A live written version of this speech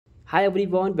Hi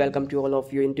everyone, welcome to all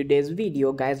of you in today's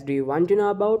video. Guys, do you want to know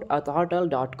about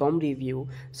Athartle.com review?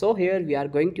 So here we are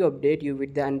going to update you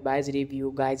with the unbiased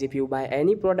review. Guys, if you buy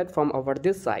any product from over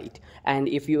this site and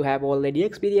if you have already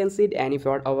experienced any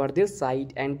fraud over this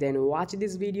site, and then watch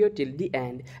this video till the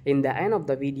end. In the end of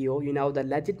the video, you know the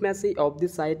legitimacy of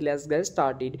this site. Let's get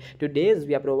started. Today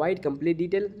we are provide complete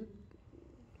detail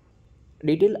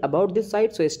about this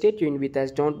site, so stay tuned with us,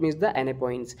 don't miss the any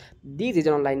points. This is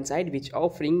an online site which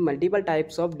offering multiple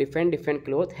types of different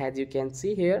clothes, as you can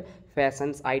see here,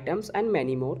 fashions items and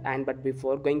many more. And but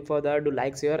before going further, do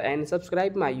like, share and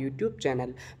subscribe my YouTube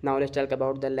channel. Now let's talk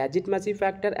about the legitimacy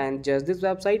factor. And just this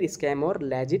website is scam or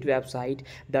legit website.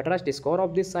 The trust score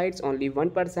of this site is only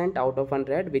 1% out of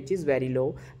 100, which is very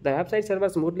low. The website server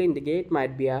smoothly indicate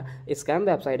might be a scam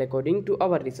website according to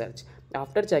our research.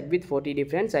 After check with 40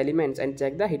 different elements and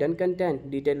check the hidden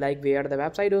content, detail like where the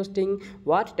website hosting,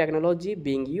 what technology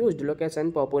being used,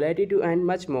 location, popularity to and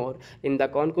much more. In the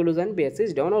conclusion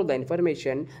basis down all the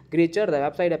information, creature the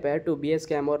website appear to be a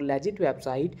scam or legit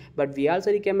website, but we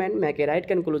also recommend make a right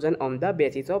conclusion on the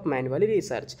basis of manual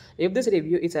research. If this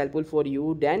review is helpful for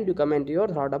you, then do comment your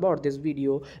thought about this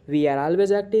video. We are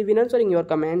always active in answering your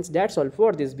comments. That's all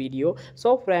for this video.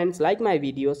 So friends, like my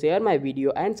video, share my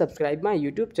video and subscribe my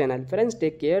YouTube channel. Friends,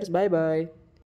 take care. Bye bye.